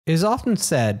It is often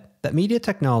said that media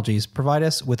technologies provide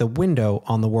us with a window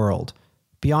on the world,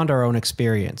 beyond our own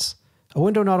experience. A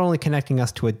window not only connecting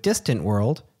us to a distant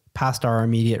world, past our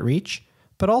immediate reach,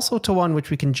 but also to one which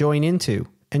we can join into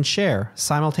and share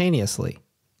simultaneously.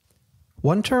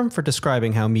 One term for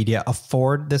describing how media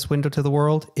afford this window to the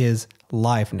world is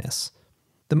liveness.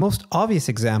 The most obvious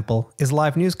example is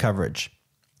live news coverage.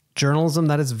 Journalism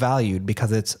that is valued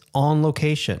because it's on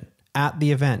location, at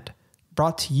the event,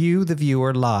 brought to you, the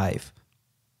viewer, live.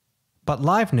 But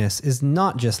liveness is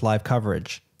not just live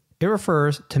coverage. It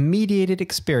refers to mediated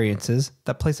experiences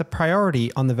that place a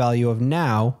priority on the value of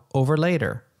now over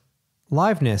later.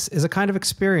 Liveness is a kind of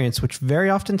experience which very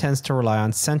often tends to rely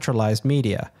on centralized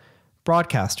media.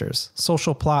 Broadcasters,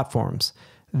 social platforms,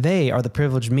 they are the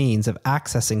privileged means of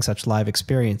accessing such live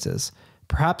experiences,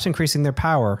 perhaps increasing their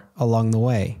power along the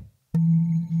way.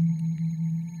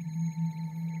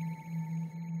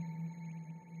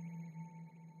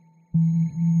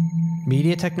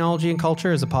 Media Technology and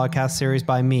Culture is a podcast series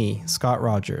by me, Scott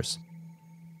Rogers.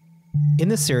 In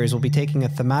this series, we'll be taking a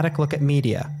thematic look at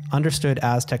media, understood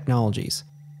as technologies.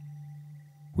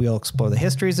 We'll explore the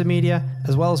histories of media,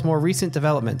 as well as more recent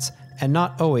developments, and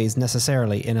not always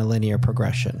necessarily in a linear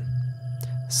progression.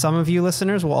 Some of you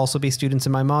listeners will also be students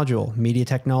in my module, Media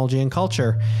Technology and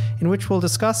Culture, in which we'll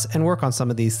discuss and work on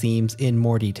some of these themes in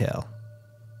more detail.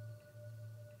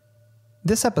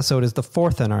 This episode is the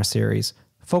fourth in our series,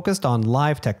 focused on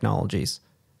live technologies.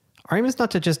 Our aim is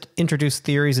not to just introduce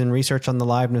theories and research on the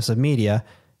liveness of media,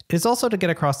 it is also to get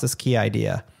across this key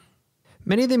idea.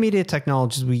 Many of the media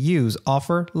technologies we use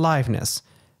offer liveness,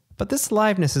 but this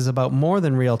liveness is about more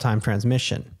than real-time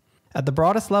transmission. At the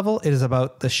broadest level, it is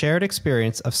about the shared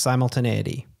experience of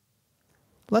simultaneity.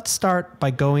 Let's start by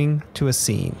going to a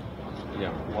scene.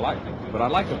 Yeah, well, but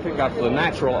I'd like to pick up the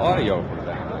natural audio from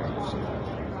down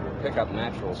there. Pick up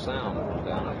natural sound from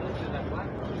down there.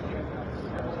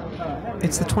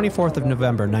 It's the 24th of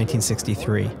November,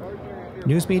 1963.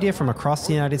 News media from across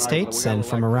the United States and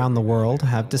from around the world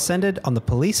have descended on the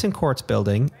Police and Courts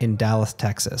building in Dallas,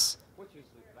 Texas.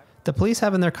 The police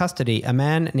have in their custody a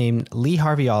man named Lee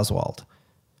Harvey Oswald.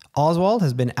 Oswald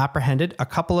has been apprehended a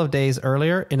couple of days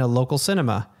earlier in a local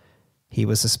cinema. He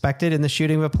was suspected in the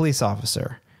shooting of a police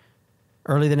officer.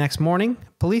 Early the next morning,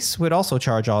 police would also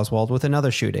charge Oswald with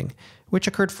another shooting, which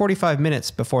occurred 45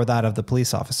 minutes before that of the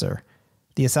police officer,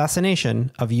 the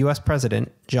assassination of U.S.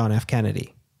 President John F.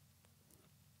 Kennedy.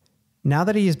 Now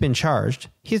that he has been charged,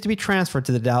 he is to be transferred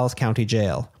to the Dallas County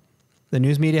Jail. The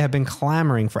news media have been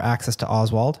clamoring for access to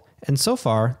Oswald, and so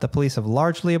far, the police have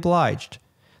largely obliged.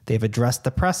 They've addressed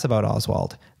the press about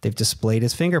Oswald, they've displayed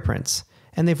his fingerprints,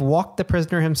 and they've walked the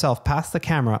prisoner himself past the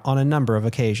camera on a number of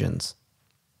occasions.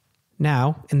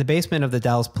 Now, in the basement of the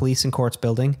Dallas Police and Courts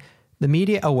building, the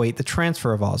media await the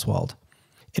transfer of Oswald.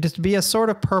 It is to be a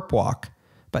sort of perp walk,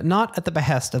 but not at the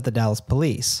behest of the Dallas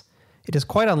police. It is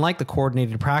quite unlike the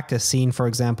coordinated practice seen, for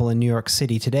example, in New York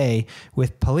City today,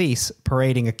 with police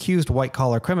parading accused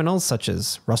white-collar criminals such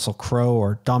as Russell Crowe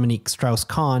or Dominique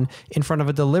Strauss-Kahn in front of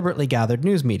a deliberately gathered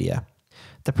news media.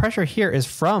 The pressure here is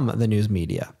from the news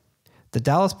media. The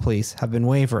Dallas police have been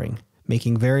wavering,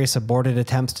 making various aborted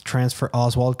attempts to transfer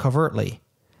Oswald covertly,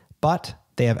 but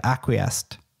they have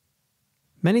acquiesced.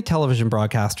 Many television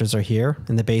broadcasters are here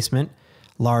in the basement,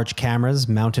 large cameras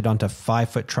mounted onto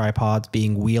 5-foot tripods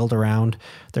being wheeled around,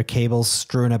 their cables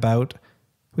strewn about.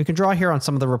 We can draw here on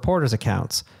some of the reporters'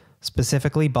 accounts,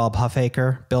 specifically Bob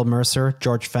Huffaker, Bill Mercer,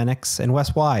 George Fenix, and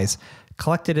Wes Wise,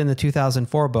 collected in the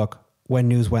 2004 book, When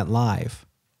News Went Live.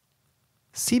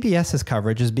 CBS's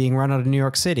coverage is being run out of New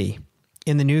York City.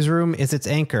 In the newsroom is its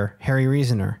anchor, Harry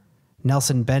Reasoner.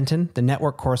 Nelson Benton, the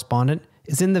network correspondent,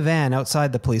 is in the van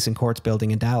outside the Police and Courts building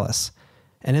in Dallas.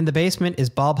 And in the basement is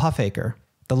Bob Huffaker,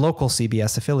 the local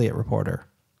CBS affiliate reporter.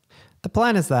 The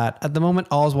plan is that, at the moment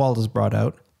Oswald is brought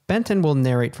out, Benton will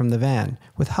narrate from the van,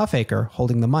 with Huffaker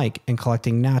holding the mic and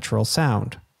collecting natural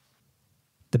sound.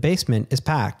 The basement is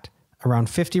packed, around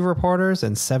 50 reporters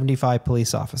and 75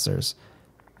 police officers.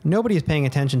 Nobody is paying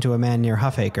attention to a man near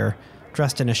Huffaker,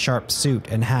 dressed in a sharp suit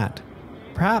and hat.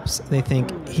 Perhaps they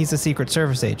think he's a Secret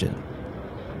Service agent.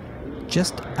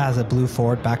 Just as a blue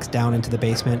Ford backs down into the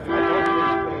basement,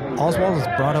 Oswald is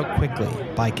brought out quickly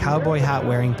by cowboy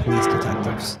hat-wearing police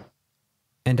detectives.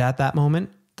 And at that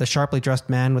moment, the sharply dressed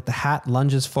man with the hat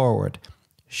lunges forward,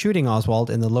 shooting Oswald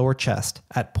in the lower chest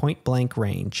at point-blank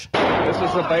range. This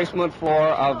is the basement floor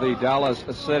of the Dallas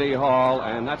City Hall,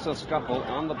 and that's a scuffle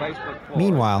on the basement floor.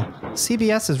 Meanwhile,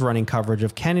 CBS is running coverage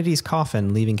of Kennedy's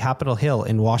coffin leaving Capitol Hill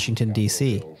in Washington,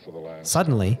 D.C.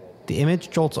 Suddenly, the image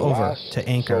jolts over to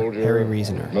anchor Harry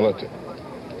Reasoner.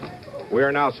 We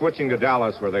are now switching to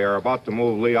Dallas, where they are about to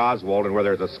move Lee Oswald and where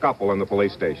there's a scuffle in the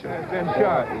police station. Been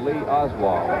shot. Lee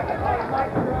Oswald.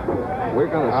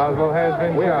 Oswald has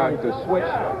been shot. We're going to switch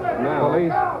now.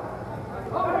 Police.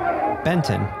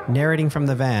 Benton, narrating from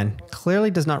the van,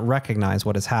 clearly does not recognize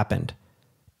what has happened.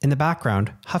 In the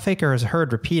background, Huffaker is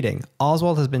heard repeating,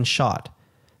 Oswald has been shot.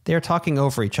 They are talking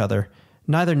over each other.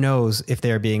 Neither knows if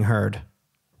they are being heard.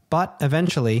 But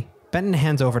eventually, Benton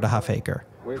hands over to Huffaker,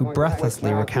 who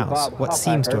breathlessly recounts what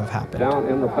seems to have happened. Down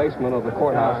in the basement of the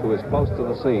courthouse, who is close to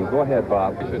the scene. Go ahead,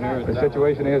 Bob. The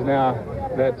situation is now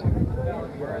that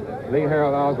Lee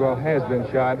Harold Oswald has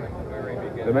been shot.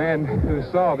 The man who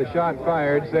saw the shot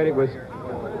fired said it was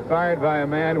fired by a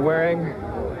man wearing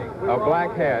a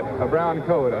black hat, a brown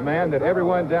coat, a man that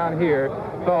everyone down here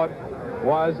thought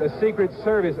was a Secret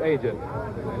Service agent.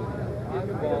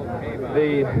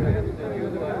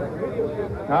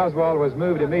 Oswald was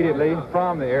moved immediately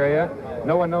from the area.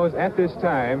 No one knows at this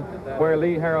time where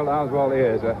Lee Harold Oswald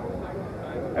is.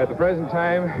 At the present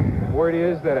time, word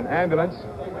is that an ambulance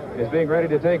is being ready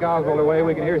to take Oswald away.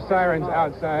 We can hear sirens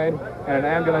outside, and an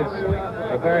ambulance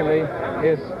apparently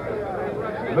is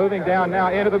moving down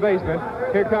now into the basement.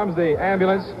 Here comes the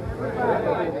ambulance.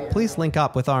 Police link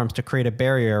up with arms to create a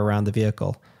barrier around the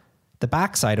vehicle. The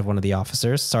backside of one of the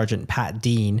officers, Sergeant Pat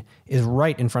Dean, is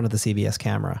right in front of the CBS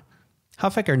camera.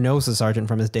 Huffaker knows the sergeant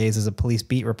from his days as a police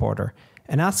beat reporter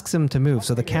and asks him to move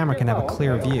so the camera can have a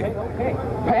clear view.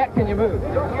 Pat, can you move?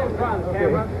 Okay.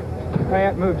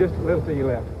 Pat, move just a little to your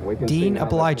left. Dean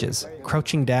obliges,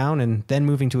 crouching down and then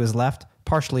moving to his left,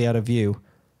 partially out of view.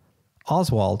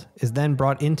 Oswald is then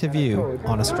brought into view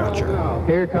on a stretcher.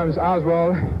 Here comes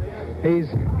Oswald.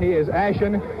 He is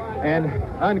ashen and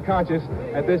unconscious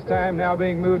at this time, now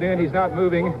being moved in. He's not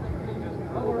moving.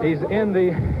 He's in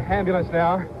the ambulance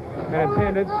now. And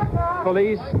attendants,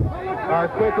 police are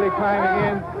quickly climbing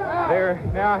in. They're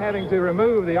now having to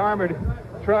remove the armored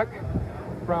truck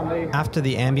from the... After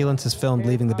the ambulance is filmed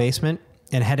leaving the basement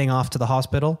and heading off to the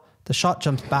hospital, the shot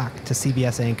jumps back to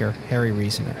CBS anchor Harry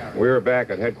Reasoner. We're back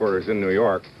at headquarters in New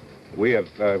York. We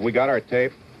got our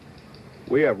tape.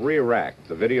 We have re-racked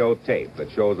the video tape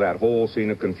that shows that whole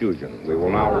scene of confusion. We will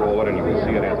now roll it, and you will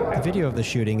see it as it happens. The video of the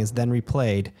shooting is then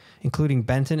replayed, including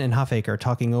Benton and Huffaker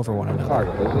talking over one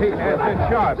another. He has been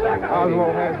shot.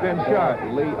 Oswald has been shot.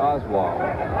 Lee Oswald.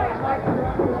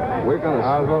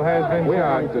 Oswald has been shot. We're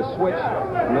going to switch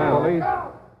now. Police.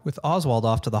 With Oswald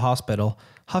off to the hospital,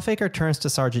 Huffaker turns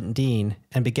to Sergeant Dean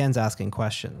and begins asking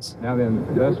questions. Now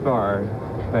then, thus far,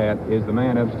 Pat, is the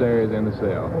man upstairs in the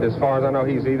cell? As far as I know,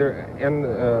 he's either in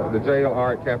the jail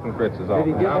or at Captain Fritz's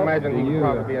office. I imagine he could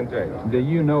probably be in jail. Do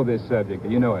you know this subject? Do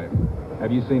you know him?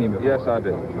 Have you seen him before? Yes, I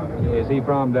do. Is he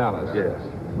from Dallas? Yes.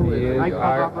 He is?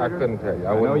 I couldn't tell you.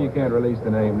 I know you can't release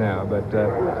the name now, but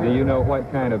do you know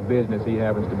what kind of business he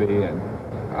happens to be in?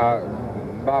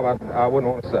 Bob, I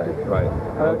wouldn't want to say. Right.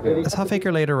 As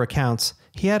Huffaker later recounts,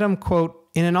 he had him, quote,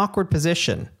 in an awkward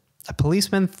position, a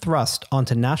policeman thrust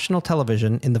onto national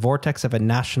television in the vortex of a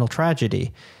national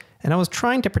tragedy, and I was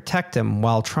trying to protect him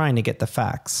while trying to get the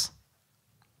facts.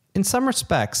 In some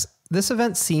respects, this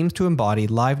event seems to embody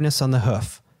liveness on the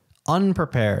hoof,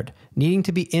 unprepared, needing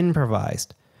to be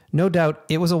improvised. No doubt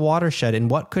it was a watershed in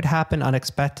what could happen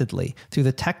unexpectedly through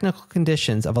the technical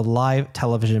conditions of a live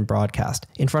television broadcast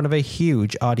in front of a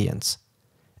huge audience.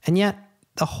 And yet,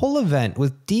 the whole event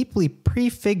was deeply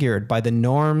prefigured by the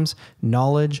norms,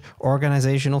 knowledge,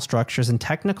 organizational structures, and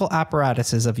technical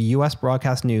apparatuses of U.S.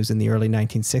 broadcast news in the early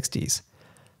 1960s.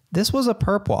 This was a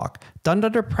perp walk done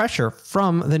under pressure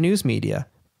from the news media.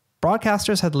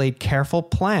 Broadcasters had laid careful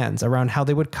plans around how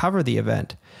they would cover the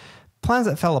event. Plans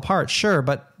that fell apart, sure,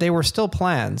 but they were still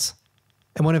plans.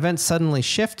 And when events suddenly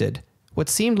shifted, what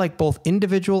seemed like both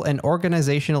individual and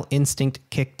organizational instinct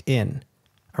kicked in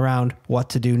around what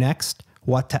to do next,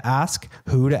 what to ask,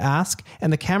 who to ask,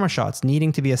 and the camera shots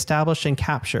needing to be established and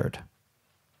captured.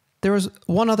 There was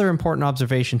one other important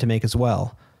observation to make as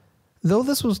well. Though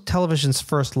this was television's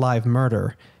first live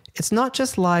murder, it's not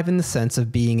just live in the sense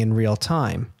of being in real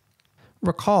time.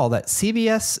 Recall that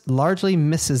CBS largely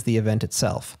misses the event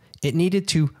itself. It needed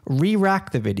to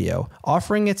re-rack the video,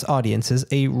 offering its audiences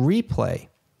a replay.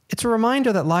 It's a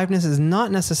reminder that liveness is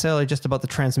not necessarily just about the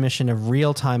transmission of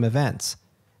real-time events.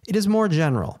 It is more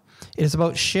general. It is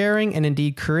about sharing and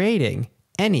indeed creating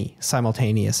any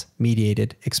simultaneous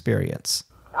mediated experience.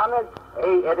 Thomas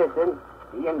A. Edison,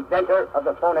 the inventor of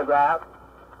the phonograph,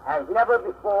 has never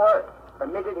before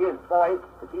permitted his voice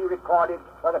to be recorded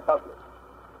for the public.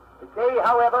 Today,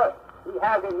 however, he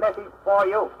has a message for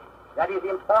you that is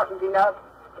important enough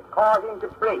to cause him to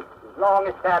break his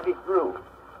long-established rule.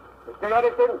 Mr.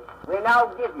 Edison will now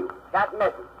give you that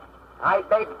message. I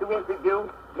beg to introduce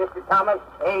Mr. Thomas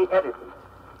A. Edison.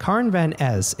 Karin Van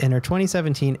Ez, in her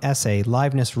 2017 essay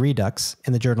Liveness, Redux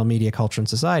in the journal Media, Culture and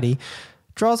Society,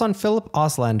 draws on Philip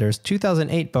Auslander's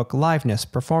 2008 book Liveness,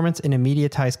 Performance in a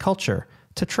Mediatized Culture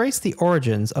to trace the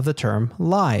origins of the term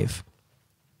live.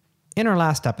 In our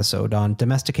last episode on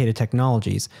domesticated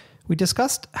technologies, we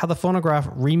discussed how the phonograph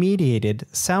remediated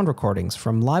sound recordings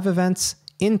from live events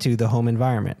into the home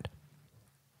environment.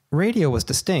 Radio was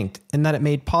distinct in that it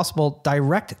made possible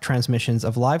direct transmissions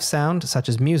of live sound, such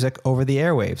as music, over the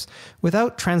airwaves,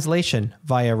 without translation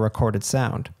via recorded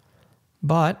sound.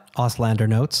 But, Auslander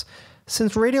notes,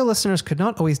 since radio listeners could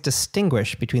not always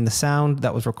distinguish between the sound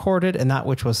that was recorded and that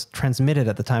which was transmitted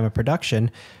at the time of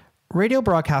production, radio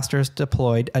broadcasters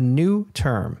deployed a new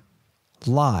term,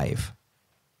 live.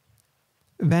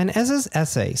 Van Ez's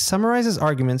essay summarizes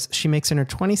arguments she makes in her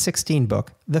 2016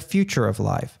 book, The Future of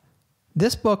Live.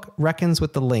 This book reckons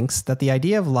with the links that the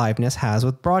idea of liveness has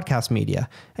with broadcast media,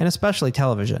 and especially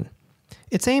television.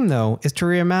 Its aim, though, is to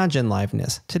reimagine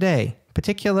liveness today,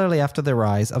 particularly after the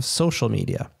rise of social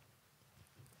media.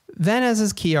 Van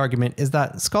Ez's key argument is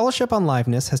that scholarship on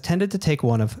liveness has tended to take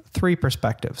one of three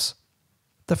perspectives.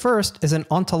 The first is an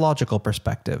ontological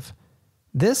perspective.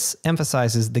 This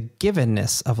emphasizes the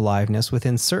givenness of liveness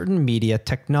within certain media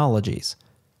technologies.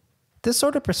 This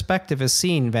sort of perspective is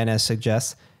seen, Van Ez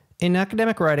suggests, in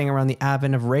academic writing around the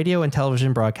advent of radio and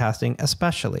television broadcasting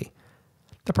especially.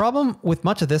 The problem with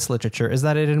much of this literature is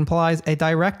that it implies a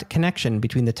direct connection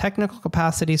between the technical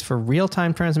capacities for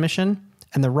real-time transmission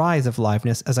and the rise of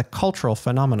liveness as a cultural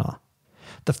phenomena.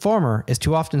 The former is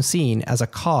too often seen as a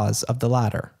cause of the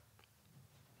latter.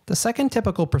 The second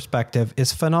typical perspective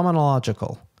is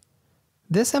phenomenological.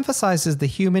 This emphasizes the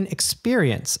human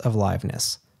experience of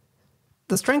liveness.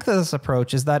 The strength of this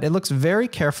approach is that it looks very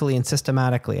carefully and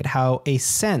systematically at how a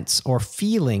sense or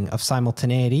feeling of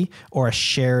simultaneity or a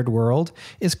shared world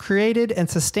is created and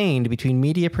sustained between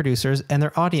media producers and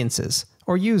their audiences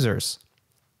or users.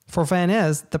 For Van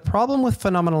Ez, the problem with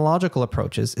phenomenological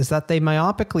approaches is that they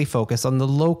myopically focus on the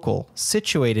local,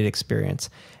 situated experience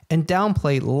and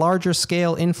downplay larger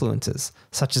scale influences,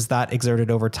 such as that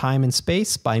exerted over time and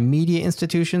space by media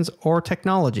institutions or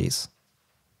technologies.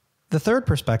 The third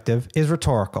perspective is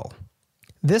rhetorical.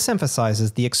 This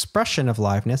emphasizes the expression of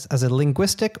liveness as a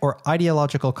linguistic or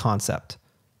ideological concept.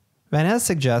 Van Ez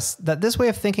suggests that this way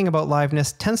of thinking about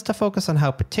liveness tends to focus on how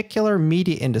particular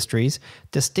media industries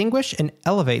distinguish and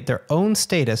elevate their own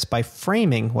status by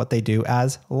framing what they do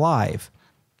as live.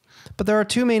 But there are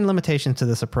two main limitations to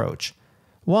this approach.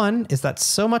 One is that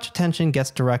so much attention gets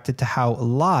directed to how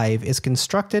live is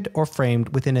constructed or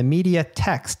framed within a media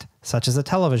text, such as a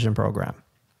television program.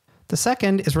 The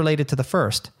second is related to the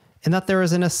first, in that there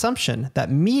is an assumption that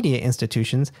media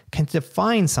institutions can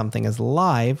define something as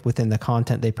live within the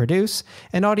content they produce,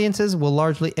 and audiences will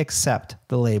largely accept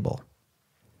the label.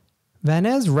 Van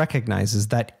Ez recognizes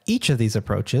that each of these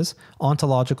approaches,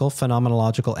 ontological,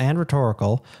 phenomenological, and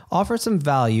rhetorical, offer some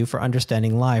value for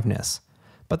understanding liveness,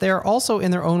 but they are also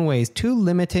in their own ways too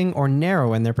limiting or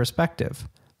narrow in their perspective,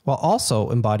 while also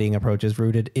embodying approaches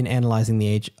rooted in analyzing the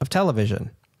age of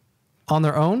television. On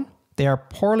their own, they are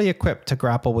poorly equipped to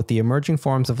grapple with the emerging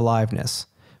forms of liveness.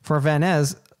 For Van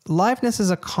Ez, liveness is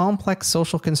a complex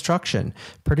social construction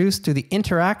produced through the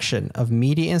interaction of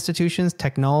media institutions,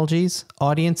 technologies,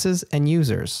 audiences, and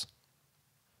users.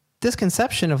 This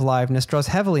conception of liveness draws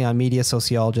heavily on media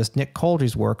sociologist Nick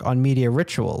Coldry's work on media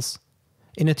rituals.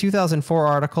 In a 2004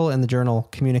 article in the journal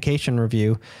Communication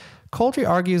Review, Coldry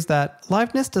argues that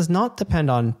liveness does not depend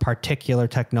on particular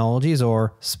technologies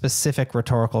or specific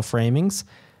rhetorical framings.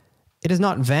 It has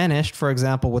not vanished, for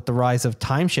example, with the rise of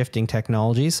time-shifting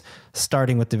technologies,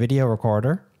 starting with the video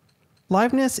recorder.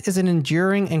 Liveness is an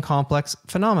enduring and complex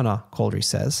phenomena, Coldry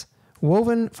says,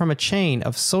 woven from a chain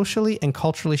of socially and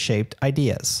culturally shaped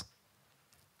ideas.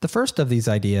 The first of these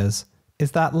ideas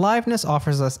is that liveness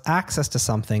offers us access to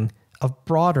something of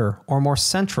broader or more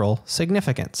central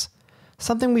significance,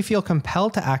 something we feel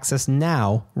compelled to access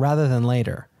now rather than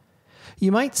later.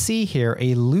 You might see here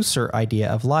a looser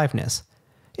idea of liveness.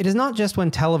 It is not just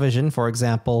when television, for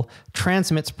example,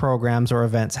 transmits programs or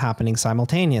events happening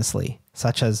simultaneously,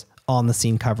 such as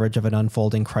on-the-scene coverage of an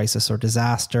unfolding crisis or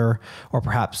disaster, or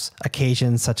perhaps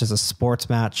occasions such as a sports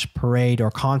match, parade,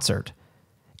 or concert.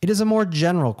 It is a more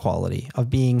general quality of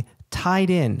being tied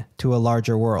in to a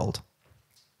larger world.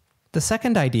 The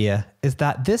second idea is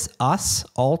that this us,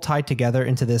 all tied together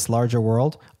into this larger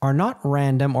world, are not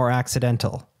random or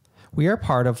accidental. We are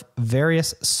part of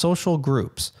various social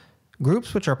groups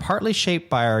which are partly shaped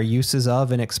by our uses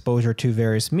of and exposure to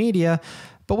various media,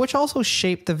 but which also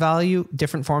shape the value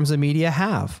different forms of media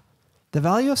have. The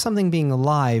value of something being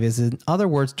live is, in other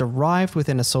words, derived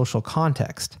within a social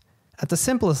context. At the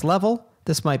simplest level,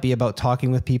 this might be about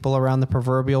talking with people around the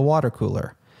proverbial water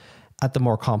cooler. At the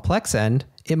more complex end,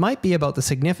 it might be about the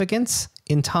significance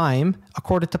in time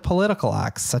accorded to political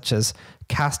acts such as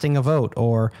casting a vote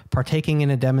or partaking in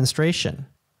a demonstration.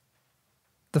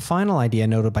 The final idea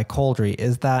noted by Coldry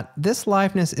is that this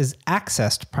liveness is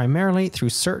accessed primarily through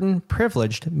certain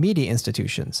privileged media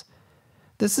institutions.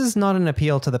 This is not an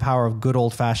appeal to the power of good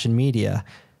old-fashioned media.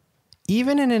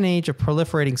 Even in an age of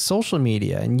proliferating social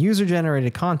media and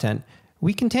user-generated content,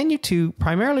 we continue to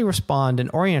primarily respond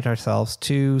and orient ourselves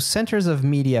to centers of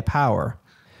media power.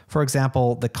 For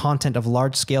example, the content of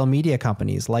large-scale media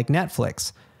companies like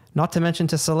Netflix, not to mention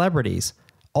to celebrities,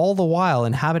 all the while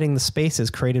inhabiting the spaces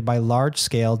created by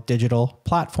large-scale digital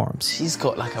platforms. She's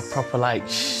got like a proper like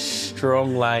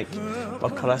strong like,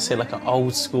 what can I say, like an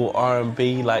old school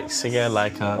R&B like singer,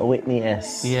 like a Whitney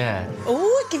S. Yeah.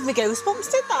 Oh, give me goosebumps,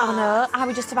 did that? I know, I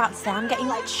was just about to say, I'm getting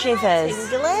like shivers.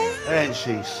 Tingly. Ain't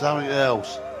she? Something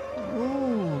else.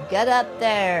 Ooh, get up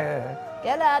there.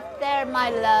 Get up there, my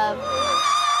love.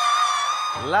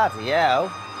 Bloody hell.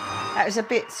 That was a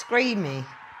bit screamy,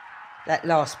 that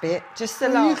last bit. Just the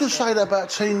Well, last you can bit. say that about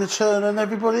Tina Turner and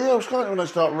everybody else, can't you, when they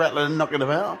start rattling and knocking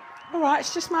about? All right,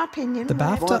 it's just my opinion. The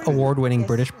BAFTA award-winning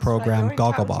British program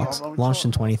Gogglebox, launched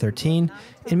in 2013,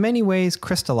 in many ways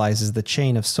crystallizes the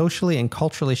chain of socially and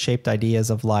culturally shaped ideas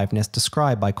of liveness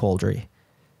described by Coldry.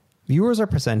 Viewers are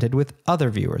presented with other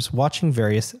viewers watching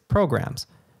various programs.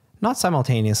 Not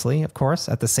simultaneously, of course,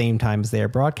 at the same time as they are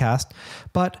broadcast,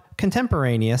 but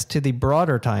contemporaneous to the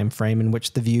broader time frame in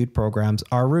which the viewed programs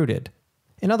are rooted.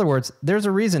 In other words, there's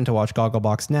a reason to watch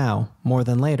Gogglebox now, more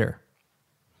than later.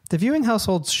 The viewing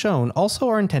households shown also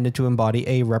are intended to embody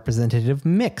a representative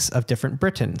mix of different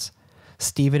Britons.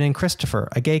 Stephen and Christopher,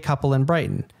 a gay couple in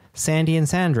Brighton, Sandy and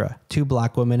Sandra, two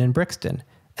black women in Brixton,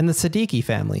 and the Siddiqui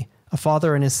family, a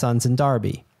father and his sons in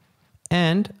Derby.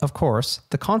 And, of course,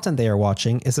 the content they are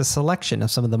watching is a selection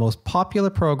of some of the most popular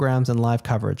programs and live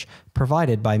coverage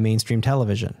provided by mainstream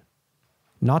television.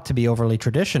 Not to be overly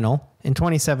traditional, in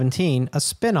 2017, a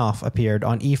spin-off appeared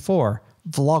on E4,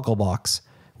 Vlogglebox,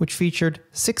 which featured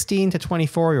 16 to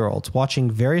 24-year-olds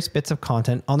watching various bits of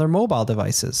content on their mobile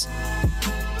devices.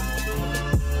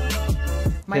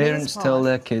 Parents tell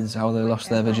their kids how they lost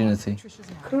their virginity.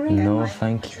 No,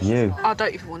 thank you. I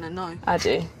don't even want to know. I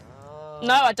do.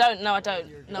 No, I don't. No, I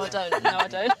don't. No, I don't. No, I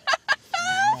don't.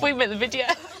 We made the video.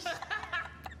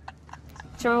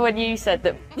 Do you remember when you said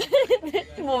that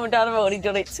Mum and Dad have already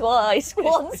done it twice?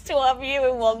 Once to have you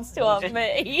and once to have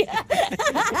me.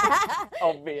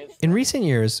 Obvious. In recent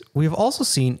years, we've also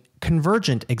seen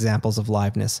convergent examples of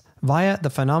liveness via the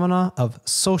phenomena of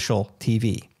social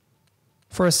TV.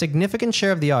 For a significant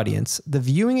share of the audience, the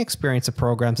viewing experience of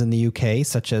programs in the UK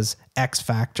such as X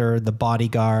Factor, The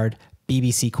Bodyguard,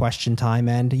 BBC Question Time,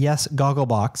 and yes,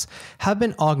 Gogglebox have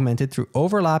been augmented through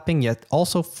overlapping yet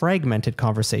also fragmented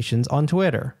conversations on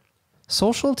Twitter.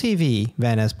 Social TV,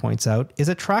 Van Es points out, is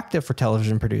attractive for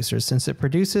television producers since it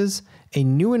produces a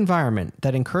new environment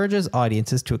that encourages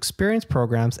audiences to experience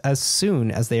programs as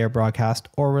soon as they are broadcast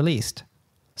or released.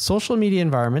 Social media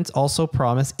environments also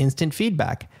promise instant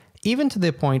feedback, even to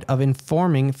the point of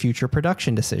informing future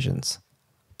production decisions.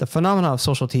 The phenomena of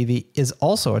social TV is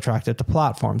also attractive to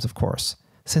platforms, of course,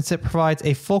 since it provides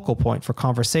a focal point for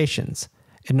conversations.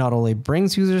 It not only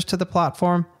brings users to the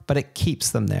platform, but it keeps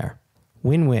them there.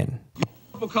 Win-win.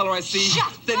 Color I see.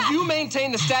 Then you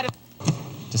maintain the status.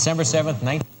 December 7th,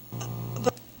 19...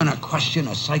 I'm gonna question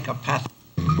a psychopath.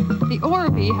 The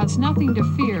Orby has nothing to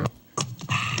fear.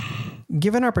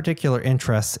 Given our particular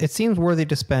interests, it seems worthy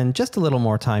to spend just a little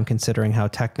more time considering how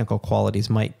technical qualities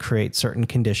might create certain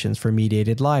conditions for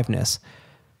mediated liveness.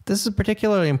 This is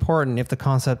particularly important if the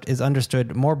concept is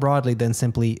understood more broadly than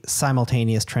simply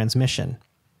simultaneous transmission.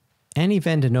 Annie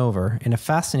van den Over, in a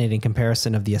fascinating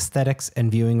comparison of the aesthetics and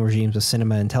viewing regimes of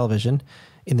cinema and television,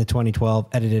 in the 2012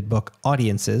 edited book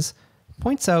Audiences,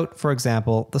 points out, for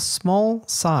example, the small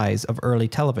size of early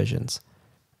televisions.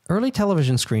 Early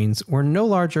television screens were no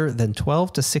larger than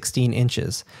 12 to 16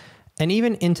 inches, and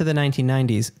even into the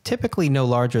 1990s, typically no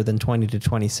larger than 20 to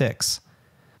 26.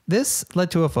 This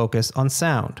led to a focus on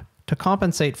sound, to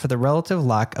compensate for the relative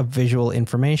lack of visual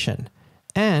information,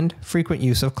 and frequent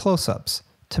use of close-ups,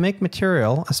 to make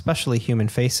material, especially human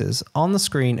faces, on the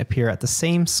screen appear at the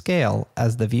same scale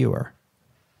as the viewer.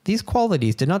 These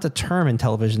qualities did not determine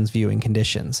television's viewing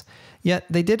conditions, yet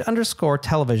they did underscore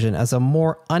television as a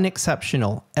more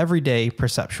unexceptional, everyday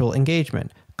perceptual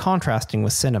engagement, contrasting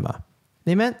with cinema.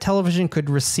 They meant television could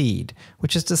recede,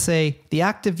 which is to say, the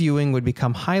act of viewing would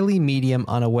become highly medium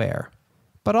unaware.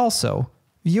 But also,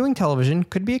 viewing television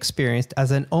could be experienced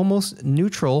as an almost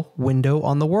neutral window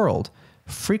on the world,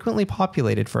 frequently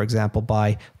populated, for example,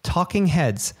 by talking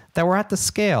heads that were at the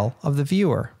scale of the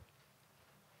viewer.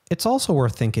 It's also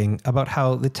worth thinking about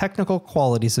how the technical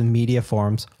qualities of media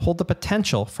forms hold the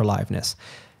potential for liveness,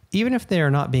 even if they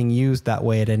are not being used that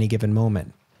way at any given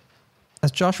moment.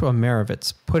 As Joshua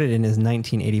Merovitz put it in his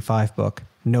 1985 book,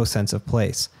 No Sense of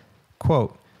Place,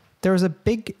 quote, "There is a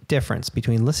big difference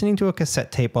between listening to a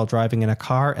cassette tape while driving in a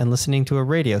car and listening to a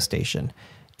radio station,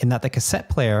 in that the cassette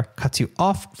player cuts you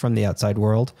off from the outside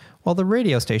world, while the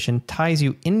radio station ties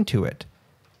you into it.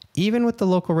 Even with the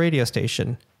local radio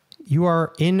station, you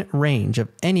are in range of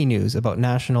any news about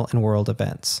national and world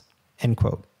events." End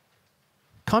quote.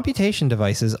 Computation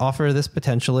devices offer this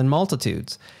potential in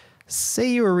multitudes.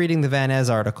 Say you were reading the Van Ez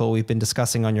article we've been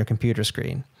discussing on your computer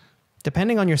screen.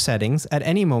 Depending on your settings, at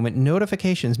any moment,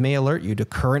 notifications may alert you to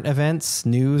current events,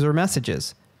 news, or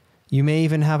messages. You may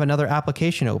even have another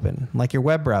application open, like your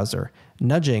web browser,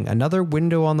 nudging another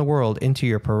window on the world into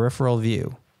your peripheral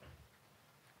view.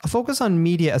 A focus on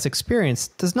media as experience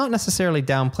does not necessarily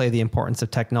downplay the importance of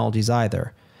technologies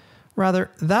either. Rather,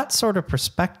 that sort of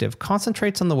perspective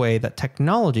concentrates on the way that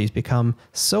technologies become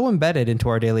so embedded into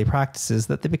our daily practices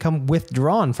that they become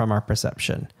withdrawn from our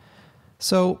perception.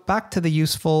 So, back to the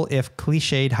useful, if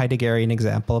cliched Heideggerian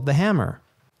example of the hammer.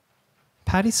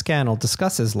 Paddy Scannell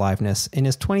discusses liveness in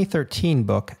his 2013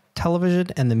 book, Television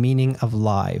and the Meaning of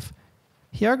Live.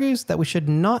 He argues that we should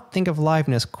not think of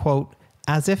liveness, quote,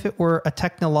 as if it were a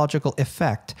technological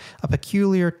effect, a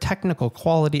peculiar technical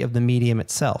quality of the medium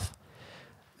itself.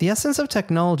 The essence of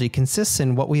technology consists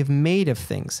in what we have made of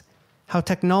things, how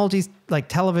technologies like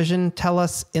television tell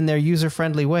us in their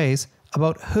user-friendly ways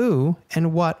about who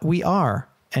and what we are,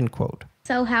 end quote.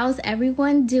 So how's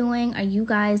everyone doing? Are you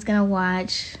guys going to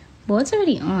watch, well, it's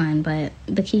already on, but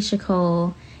the Keisha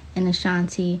Cole and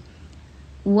Ashanti,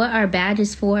 what are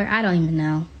badges for? I don't even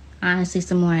know. Honestly,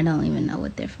 some more, I don't even know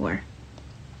what they're for.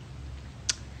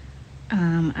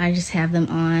 I just have them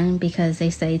on because they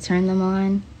say turn them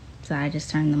on, so I just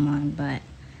turn them on. But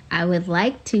I would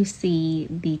like to see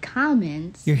the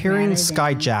comments. You're hearing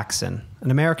Sky Jackson, an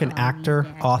American actor,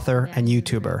 author, and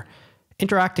YouTuber,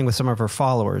 interacting with some of her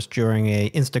followers during an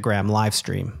Instagram live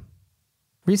stream.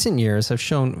 Recent years have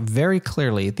shown very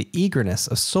clearly the eagerness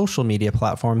of social media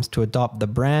platforms to adopt the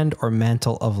brand or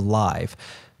mantle of live,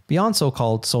 beyond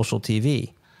so-called social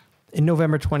TV. In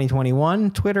November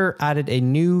 2021, Twitter added a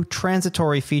new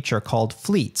transitory feature called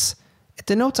Fleets. It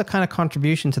denotes a kind of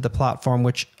contribution to the platform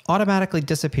which automatically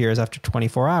disappears after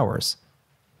 24 hours.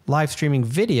 Live streaming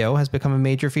video has become a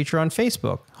major feature on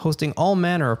Facebook, hosting all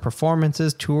manner of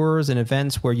performances, tours, and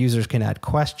events where users can add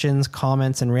questions,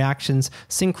 comments, and reactions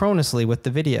synchronously with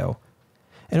the video.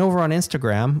 And over on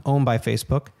Instagram, owned by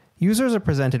Facebook, users are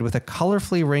presented with a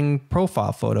colorfully ringed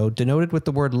profile photo denoted with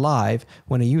the word live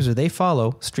when a user they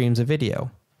follow streams a video.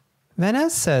 Van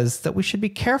Ez says that we should be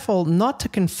careful not to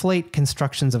conflate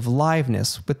constructions of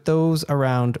liveness with those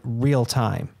around real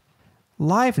time.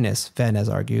 Liveness, Van Ez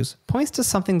argues, points to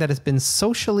something that has been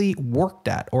socially worked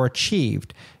at or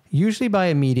achieved, usually by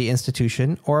a media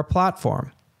institution or a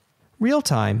platform. Real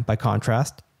time, by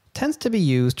contrast, tends to be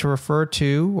used to refer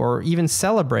to or even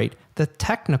celebrate the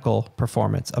technical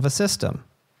performance of a system.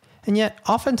 And yet,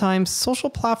 oftentimes, social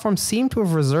platforms seem to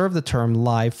have reserved the term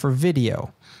live for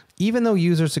video, even though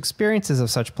users' experiences of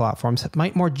such platforms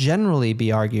might more generally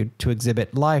be argued to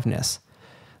exhibit liveness.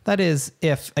 That is,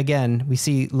 if, again, we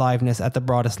see liveness at the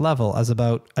broadest level as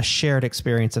about a shared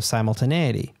experience of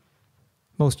simultaneity.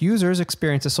 Most users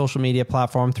experience a social media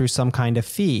platform through some kind of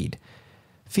feed.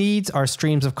 Feeds are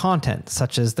streams of content,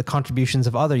 such as the contributions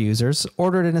of other users,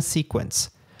 ordered in a sequence.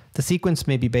 The sequence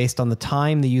may be based on the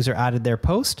time the user added their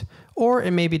post, or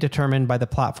it may be determined by the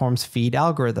platform's feed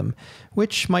algorithm,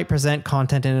 which might present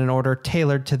content in an order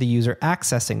tailored to the user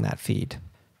accessing that feed.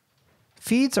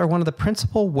 Feeds are one of the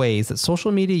principal ways that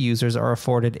social media users are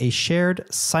afforded a shared,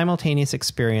 simultaneous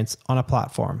experience on a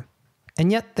platform.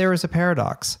 And yet there is a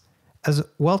paradox. As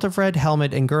Weltefred,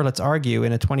 Helmut, and Gerlitz argue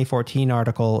in a 2014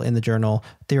 article in the journal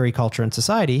Theory, Culture, and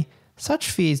Society,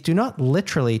 such feeds do not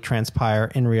literally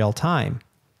transpire in real time.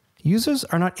 Users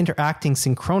are not interacting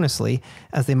synchronously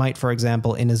as they might, for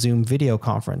example, in a Zoom video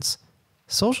conference.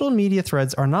 Social media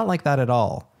threads are not like that at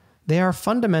all. They are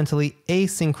fundamentally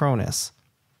asynchronous.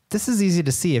 This is easy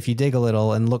to see if you dig a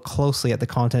little and look closely at the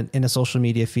content in a social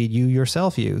media feed you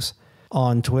yourself use.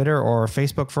 On Twitter or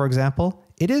Facebook, for example,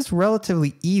 it is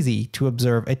relatively easy to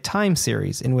observe a time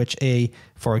series in which a,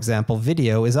 for example,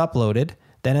 video is uploaded,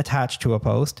 then attached to a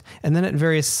post, and then at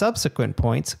various subsequent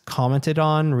points commented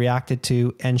on, reacted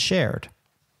to, and shared.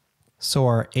 So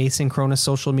are asynchronous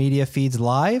social media feeds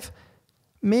live?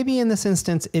 Maybe in this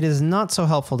instance, it is not so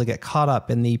helpful to get caught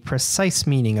up in the precise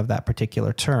meaning of that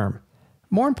particular term.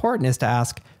 More important is to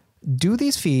ask, do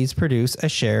these feeds produce a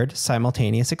shared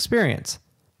simultaneous experience?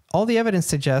 All the evidence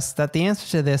suggests that the answer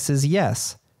to this is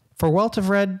yes. For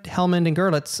Weltevred, Hellman, and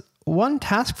Gerlitz, one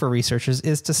task for researchers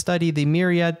is to study the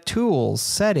myriad tools,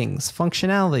 settings,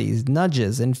 functionalities,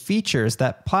 nudges, and features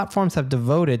that platforms have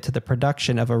devoted to the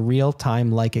production of a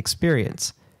real-time-like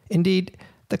experience. Indeed,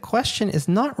 the question is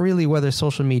not really whether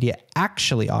social media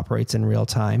actually operates in real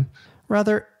time.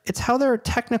 Rather, it's how their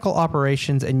technical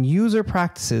operations and user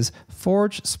practices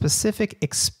forge specific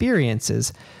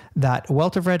experiences that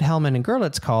Weltevred, Hellman, and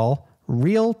Gerlitz call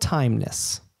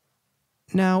real-timeness.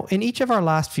 Now, in each of our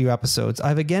last few episodes,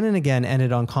 I've again and again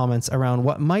ended on comments around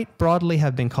what might broadly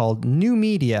have been called new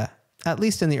media, at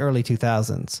least in the early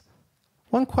 2000s.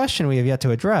 One question we have yet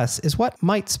to address is what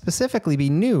might specifically be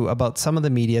new about some of the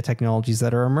media technologies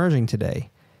that are emerging today.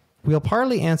 We'll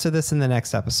partly answer this in the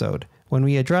next episode, when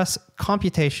we address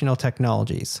computational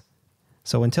technologies.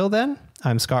 So until then,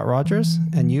 I'm Scott Rogers,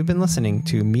 and you've been listening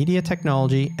to Media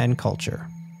Technology and Culture.